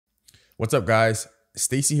What's up, guys?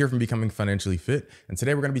 Stacy here from Becoming Financially Fit, and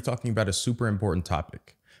today we're going to be talking about a super important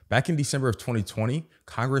topic. Back in December of 2020,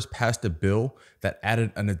 Congress passed a bill that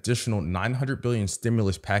added an additional $900 billion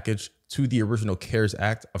stimulus package to the original CARES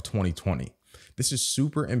Act of 2020. This is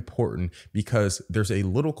super important because there's a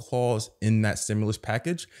little clause in that stimulus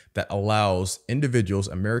package that allows individuals,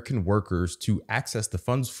 American workers, to access the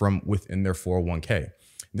funds from within their 401k.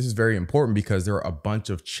 This is very important because there are a bunch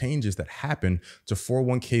of changes that happen to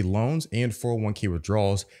 401k loans and 401k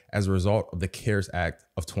withdrawals as a result of the CARES Act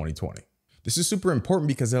of 2020. This is super important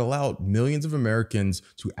because it allowed millions of Americans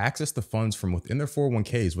to access the funds from within their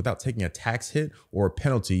 401ks without taking a tax hit or a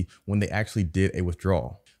penalty when they actually did a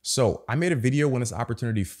withdrawal. So I made a video when this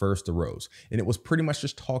opportunity first arose, and it was pretty much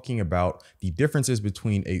just talking about the differences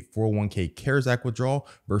between a 401k CARES Act withdrawal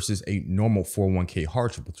versus a normal 401k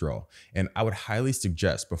hardship withdrawal. And I would highly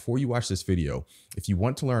suggest, before you watch this video, if you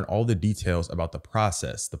want to learn all the details about the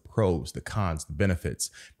process, the pros, the cons, the benefits,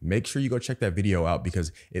 make sure you go check that video out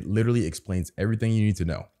because it literally explains everything you need to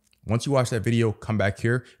know. Once you watch that video, come back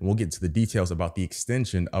here and we'll get into the details about the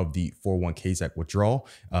extension of the 401k Act withdrawal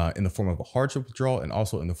in the form of a hardship withdrawal and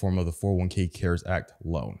also in the form of the 401k CARES Act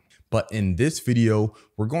loan. But in this video,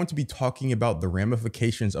 we're going to be talking about the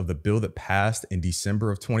ramifications of the bill that passed in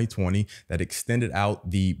December of 2020 that extended out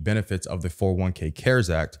the benefits of the 401k CARES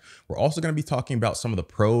Act. We're also going to be talking about some of the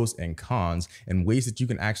pros and cons and ways that you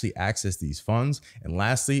can actually access these funds. And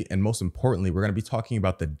lastly, and most importantly, we're going to be talking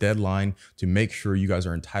about the deadline to make sure you guys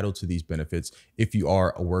are entitled to these benefits if you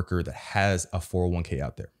are a worker that has a 401k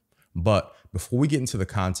out there. But before we get into the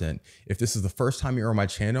content, if this is the first time you're on my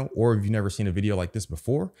channel or if you've never seen a video like this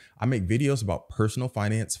before, I make videos about personal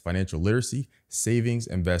finance, financial literacy, savings,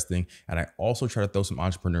 investing, and I also try to throw some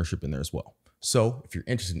entrepreneurship in there as well. So if you're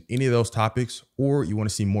interested in any of those topics or you want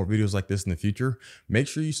to see more videos like this in the future, make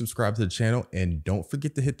sure you subscribe to the channel and don't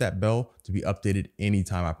forget to hit that bell to be updated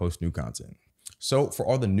anytime I post new content. So for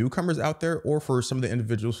all the newcomers out there, or for some of the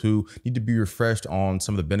individuals who need to be refreshed on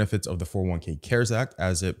some of the benefits of the 401k CARES Act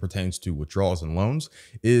as it pertains to withdrawals and loans,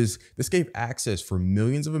 is this gave access for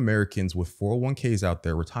millions of Americans with 401ks out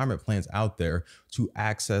there, retirement plans out there, to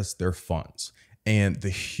access their funds. And the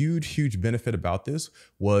huge benefit about this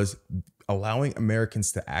was allowing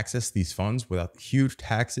Americans to access these funds without huge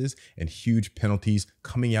taxes and huge penalties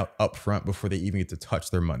coming out upfront before they even get to touch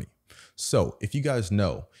their money. So if you guys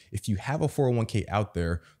know, if you have a 401k out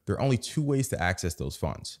there, there are only two ways to access those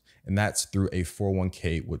funds. And that's through a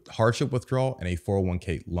 401k with hardship withdrawal and a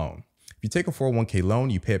 401k loan. If you take a 401k loan,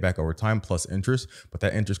 you pay it back over time plus interest, but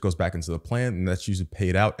that interest goes back into the plan and that's usually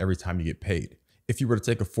paid out every time you get paid. If you were to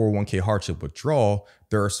take a 401k hardship withdrawal,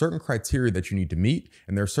 there are certain criteria that you need to meet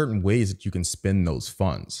and there are certain ways that you can spend those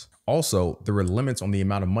funds. Also, there are limits on the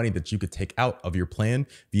amount of money that you could take out of your plan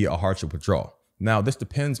via a hardship withdrawal. Now, this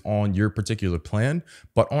depends on your particular plan,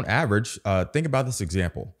 but on average, think about this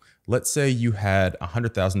example. Let's say you had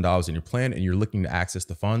 $100,000 in your plan and you're looking to access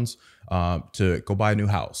the funds to go buy a new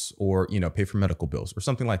house or pay for medical bills or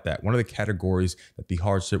something like that. One of the categories that the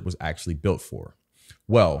hardship was actually built for.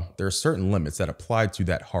 Well, there are certain limits that apply to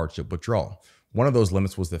that hardship withdrawal. One of those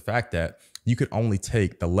limits was the fact that you could only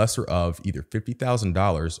take the lesser of either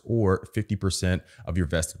 $50,000 or 50% of your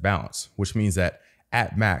vested balance, which means that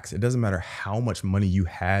at max, it doesn't matter how much money you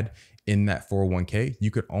had in that 401k, you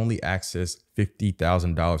could only access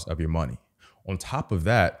 $50,000 of your money. On top of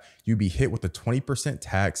that, you'd be hit with a 20%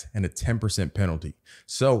 tax and a 10% penalty.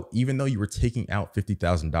 So even though you were taking out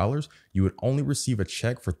 $50,000, you would only receive a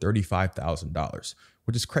check for $35,000,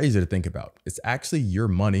 which is crazy to think about. It's actually your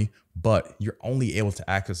money, but you're only able to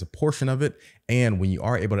access a portion of it. And when you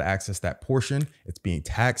are able to access that portion, it's being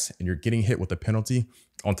taxed and you're getting hit with a penalty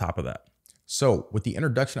on top of that. So with the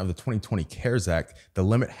introduction of the 2020 CARES Act, the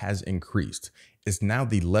limit has increased. It's now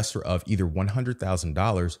the lesser of either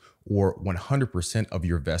 $100,000 or 100% of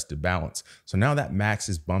your vested balance. So now that max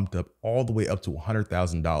is bumped up all the way up to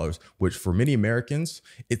 $100,000, which for many Americans,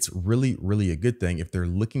 it's really a good thing if they're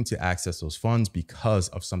looking to access those funds because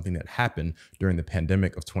of something that happened during the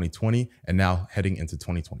pandemic of 2020 and now heading into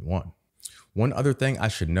 2021. One other thing I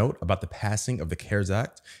should note about the passing of the CARES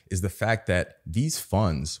Act is the fact that these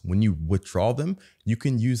funds, when you withdraw them, you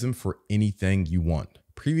can use them for anything you want.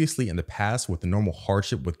 Previously in the past with the normal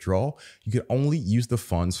hardship withdrawal, you could only use the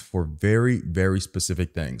funds for very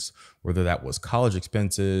specific things, whether that was college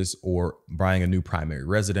expenses or buying a new primary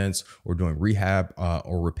residence or doing rehab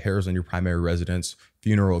or repairs on your primary residence,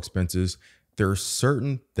 funeral expenses. There are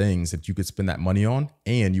certain things that you could spend that money on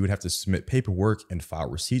and you would have to submit paperwork and file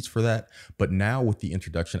receipts for that. But now with the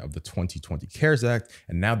introduction of the 2020 CARES Act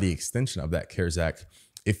and now the extension of that CARES Act,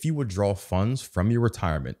 if you withdraw funds from your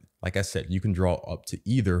retirement, like I said, you can draw up to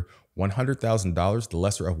either $100,000, the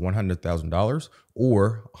lesser of $100,000,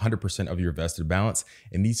 or 100% of your vested balance.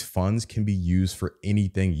 And these funds can be used for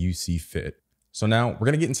anything you see fit. So now we're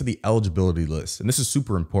going to get into the eligibility list. And this is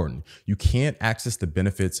super important. You can't access the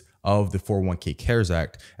benefits of the 401k CARES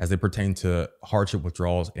Act as they pertain to hardship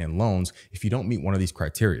withdrawals and loans if you don't meet one of these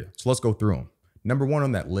criteria. So let's go through them. Number one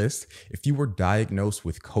on that list, if you were diagnosed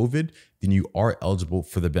with COVID, then you are eligible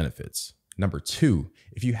for the benefits. Number two,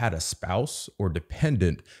 if you had a spouse or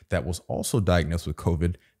dependent that was also diagnosed with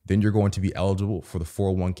COVID, then you're going to be eligible for the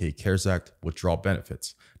 401k CARES Act withdrawal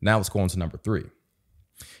benefits. Now let's go on to number three.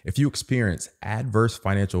 If you experience adverse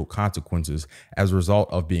financial consequences as a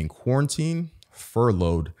result of being quarantined,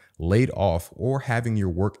 furloughed, laid off, or having your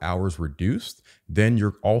work hours reduced, then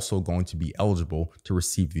you're also going to be eligible to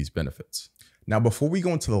receive these benefits. Now, before we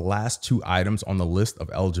go into the last two items on the list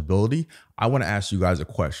of eligibility, I want to ask you guys a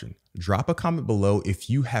question. Drop a comment below if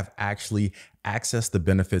you have actually accessed the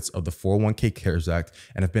benefits of the 401k CARES Act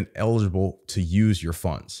and have been eligible to use your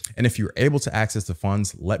funds. And if you're able to access the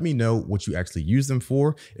funds, let me know what you actually use them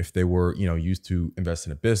for. If they were, used to invest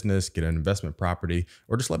in a business, get an investment property,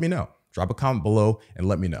 or just let me know. Drop a comment below and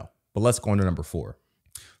let me know. But let's go into number four.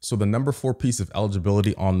 So the number four piece of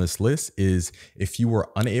eligibility on this list is if you were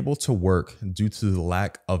unable to work due to the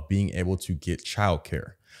lack of being able to get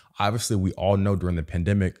childcare. Obviously, we all know during the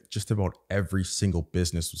pandemic, just about every single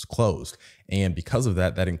business was closed. And because of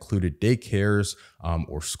that, that included daycares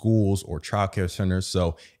or schools or childcare centers.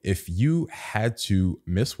 So if you had to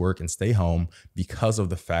miss work and stay home because of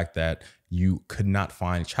the fact that you could not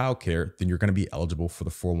find childcare, then you're going to be eligible for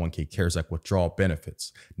the 401k CARES Act withdrawal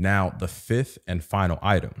benefits. Now, the fifth and final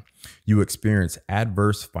item, you experience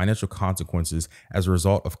adverse financial consequences as a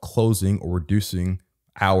result of closing or reducing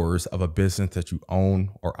hours of a business that you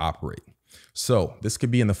own or operate. So this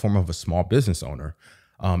could be in the form of a small business owner.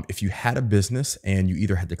 If you had a business and you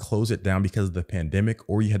either had to close it down because of the pandemic,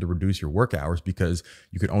 or you had to reduce your work hours because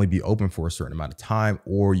you could only be open for a certain amount of time,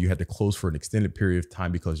 or you had to close for an extended period of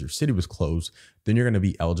time because your city was closed, then you're going to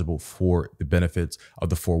be eligible for the benefits of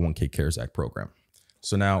the 401k CARES Act program.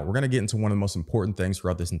 So now we're going to get into one of the most important things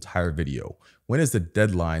throughout this entire video. When is the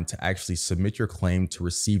deadline to actually submit your claim to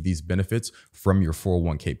receive these benefits from your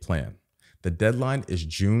 401k plan? The deadline is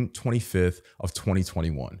June 25th of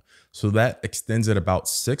 2021. So that extends it about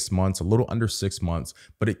 6 months, a little under 6 months,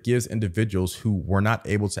 but it gives individuals who were not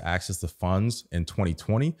able to access the funds in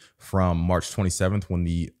 2020 from March 27th when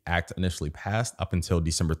the act initially passed up until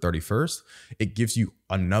December 31st. It gives you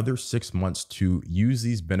another 6 months to use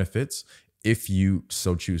these benefits if you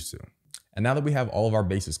so choose to. And now that we have all of our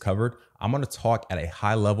bases covered, I'm going to talk at a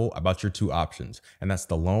high level about your two options, and that's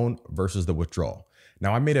the loan versus the withdrawal.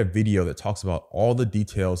 Now, I made a video that talks about all the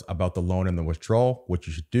details about the loan and the withdrawal, what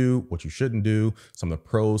you should do, what you shouldn't do, some of the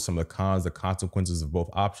pros, some of the cons, the consequences of both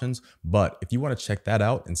options. But if you want to check that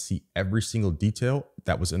out and see every single detail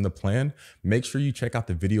that was in the plan, make sure you check out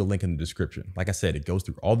the video link in the description. Like I said, it goes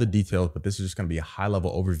through all the details, but this is just going to be a high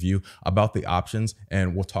level overview about the options.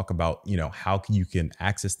 And we'll talk about, how you can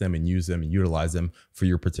access them and use them and utilize them for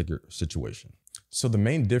your particular situation. So the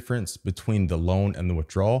main difference between the loan and the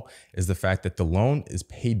withdrawal is the fact that the loan is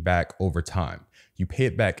paid back over time. You pay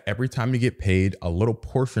it back every time you get paid. A little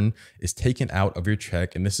portion is taken out of your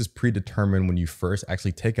check, and this is predetermined when you first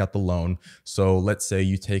actually take out the loan. So let's say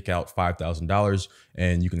you take out $5,000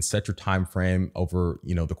 and you can set your time frame over,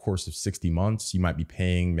 the course of 60 months. You might be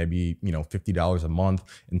paying maybe, $50 a month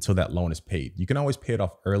until that loan is paid. You can always pay it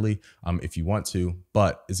off early if you want to,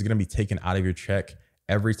 but is it going to be taken out of your check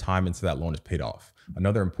every time until that loan is paid off?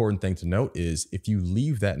 Another important thing to note is if you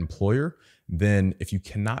leave that employer, then if you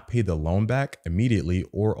cannot pay the loan back immediately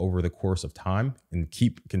or over the course of time and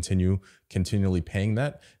continually paying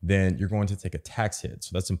that, then you're going to take a tax hit. So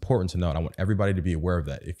that's important to note. I want everybody to be aware of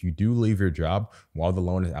that. If you do leave your job while the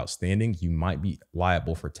loan is outstanding, you might be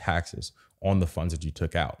liable for taxes on the funds that you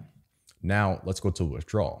took out. Now let's go to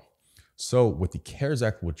withdrawal. So with the CARES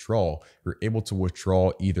Act withdrawal, you're able to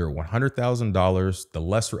withdraw either $100,000, the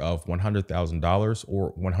lesser of $100,000,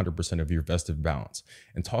 or 100% of your vested balance.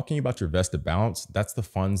 And talking about your vested balance, that's the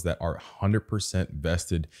funds that are 100%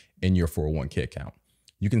 vested in your 401k account.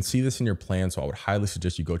 You can see this in your plan, so I would highly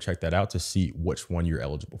suggest you go check that out to see which one you're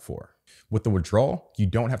eligible for. With the withdrawal, you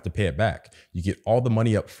don't have to pay it back. You get all the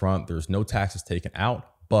money up front. There's no taxes taken out.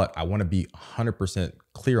 But I want to be 100%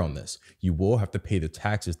 clear on this. You will have to pay the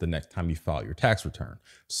taxes the next time you file your tax return.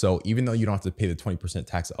 So even though you don't have to pay the 20%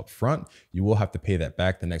 tax up front, you will have to pay that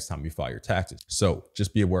back the next time you file your taxes. So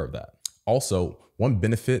just be aware of that. Also, one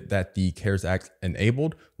benefit that the CARES Act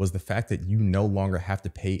enabled was the fact that you no longer have to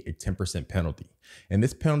pay a 10% penalty. And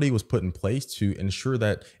this penalty was put in place to ensure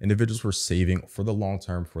that individuals were saving for the long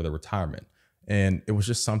term for their retirement. And it was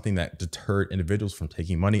just something that deterred individuals from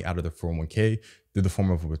taking money out of their 401k through the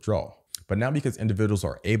form of a withdrawal. But now, because individuals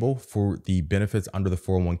are able for the benefits under the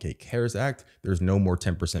 401k CARES Act, there's no more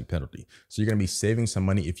 10% penalty. So you're going to be saving some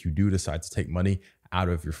money if you do decide to take money out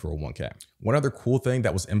of your 401k. One other cool thing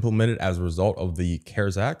that was implemented as a result of the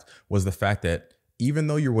CARES Act was the fact that even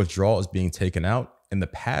though your withdrawal is being taken out, in the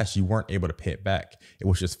past, you weren't able to pay it back. It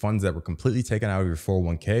was just funds that were completely taken out of your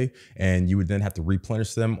 401k, and you would then have to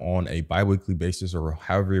replenish them on a biweekly basis or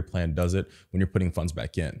however your plan does it when you're putting funds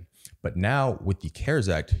back in. But now with the CARES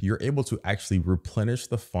Act, you're able to actually replenish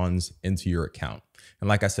the funds into your account. And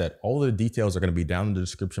like I said, all the details are going to be down in the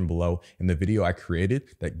description below in the video I created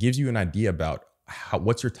that gives you an idea about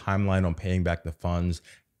what's your timeline on paying back the funds,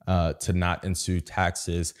 to not ensue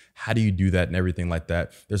taxes. How do you do that and everything like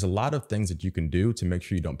that? There's a lot of things that you can do to make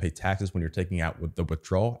sure you don't pay taxes when you're taking out with the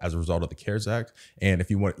withdrawal as a result of the CARES Act. And if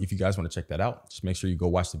you guys want to check that out, just make sure you go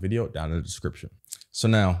watch the video down in the description. So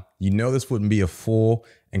now, this wouldn't be a full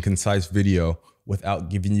and concise video without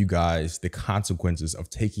giving you guys the consequences of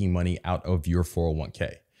taking money out of your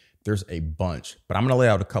 401k. There's a bunch, but I'm going to lay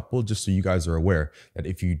out a couple just so you guys are aware that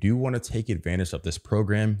if you do want to take advantage of this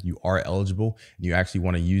program, you are eligible and you actually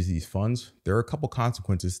want to use these funds, there are a couple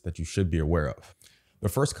consequences that you should be aware of. The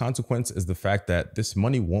first consequence is the fact that this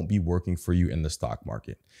money won't be working for you in the stock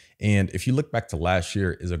market. And if you look back to last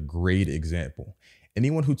year is a great example.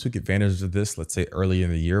 Anyone who took advantage of this, let's say early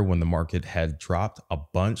in the year when the market had dropped a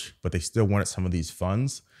bunch, but they still wanted some of these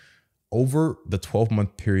funds, over the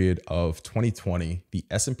 12-month period of 2020, the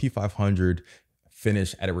S&P 500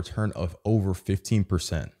 finished at a return of over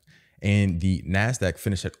 15%, and the NASDAQ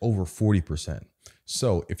finished at over 40%.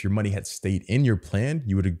 So if your money had stayed in your plan,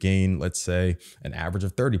 you would have gained, let's say, an average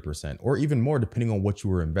of 30% or even more, depending on what you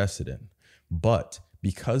were invested in. But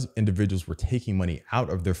because individuals were taking money out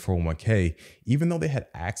of their 401k, even though they had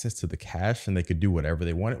access to the cash and they could do whatever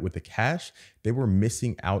they wanted with the cash, they were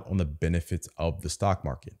missing out on the benefits of the stock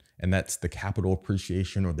market. And that's the capital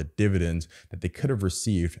appreciation or the dividends that they could have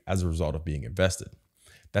received as a result of being invested.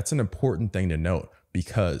 That's an important thing to note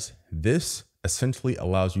because this essentially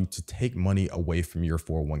allows you to take money away from your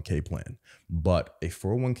 401k plan. But a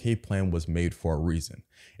 401k plan was made for a reason.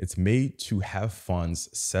 It's made to have funds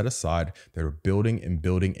set aside that are building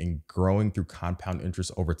and growing through compound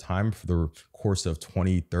interest over time for the course of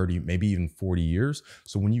 20, 30, maybe even 40 years.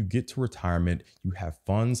 So when you get to retirement, you have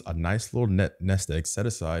funds, a nice little nest egg set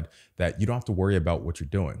aside that you don't have to worry about what you're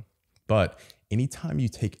doing. But anytime you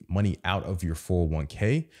take money out of your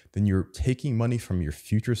 401k, then you're taking money from your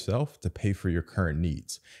future self to pay for your current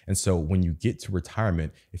needs. And so when you get to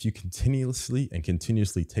retirement, if you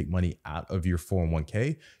continuously take money out of your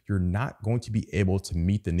 401k, you're not going to be able to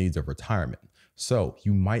meet the needs of retirement. So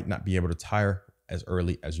you might not be able to retire as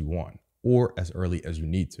early as you want or as early as you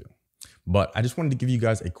need to. But I just wanted to give you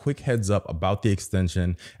guys a quick heads up about the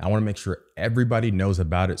extension. I want to make sure everybody knows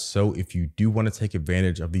about it. So if you do want to take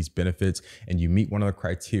advantage of these benefits and you meet one of the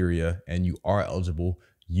criteria and you are eligible,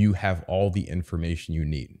 you have all the information you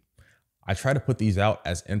need. I try to put these out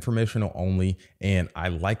as informational only. And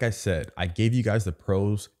like I said, I gave you guys the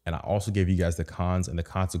pros and I also gave you guys the cons and the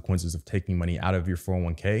consequences of taking money out of your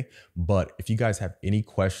 401k. But if you guys have any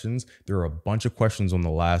questions, there are a bunch of questions on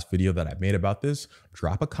the last video that I made about this.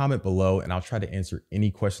 Drop a comment below and I'll try to answer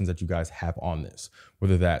any questions that you guys have on this,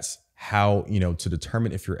 whether that's how, to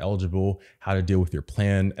determine if you're eligible, how to deal with your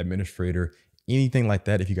plan administrator, anything like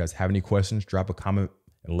that. If you guys have any questions, drop a comment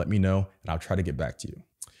and let me know and I'll try to get back to you.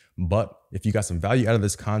 But if you got some value out of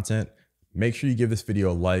this content, make sure you give this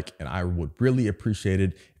video a like, and I would really appreciate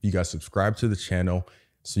it if you guys subscribe to the channel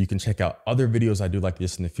so you can check out other videos I do like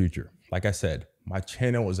this in the future. Like I said, my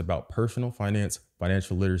channel is about personal finance,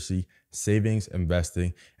 financial literacy, savings,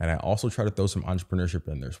 investing, and I also try to throw some entrepreneurship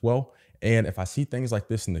in there as well. And if I see things like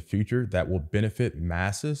this in the future that will benefit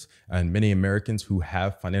masses and many Americans who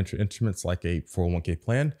have financial instruments like a 401k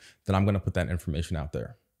plan, then I'm going to put that information out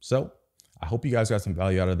there. So I hope you guys got some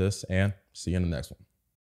value out of this and see you in the next one.